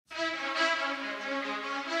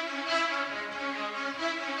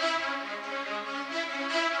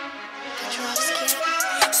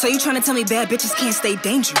So you tryna tell me bad bitches can't stay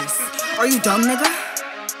dangerous? Are you dumb, nigga?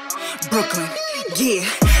 Brooklyn, yeah,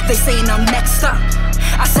 they saying I'm next up.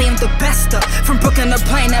 I say I'm the best up. From Brooklyn to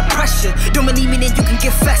applying that pressure. Don't believe me, then you can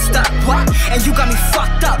get fessed up. What? And you got me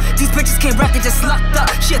fucked up. These bitches can't rap, they just locked up.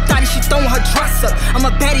 She a thotty, she throwing her dress up. I'm a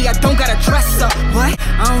baddie, I don't gotta dress up. What?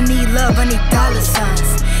 I don't need love, I need dollar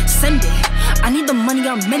signs. Send it, I need the money,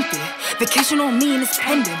 I meant it. Vacation on me and it's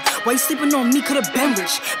pending. Why you sleeping on me, could've been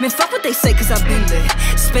rich. Man, fuck what they say, cause I've been lit.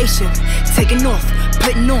 Spaceship, taking off,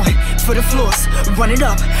 putting on for the floors. Run it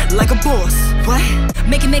up like a boss. What?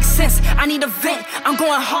 Make it make sense, I need a vent. I'm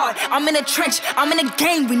going hard, I'm in a trench. I'm in a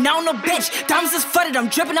game, we now on the bench. Diamonds is flooded, I'm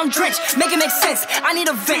dripping, I'm drenched. Make it make sense, I need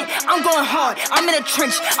a vent. I'm going hard, I'm in a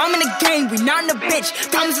trench. I'm in a game, we not on the bench.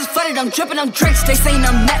 Diamonds is flooded, I'm dripping, I'm drenched. They saying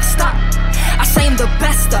I'm next up. I say I'm the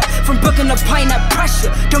best up. From Brooklyn to applying that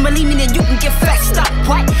pressure. Don't believe me, then you can get vexed up.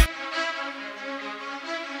 What?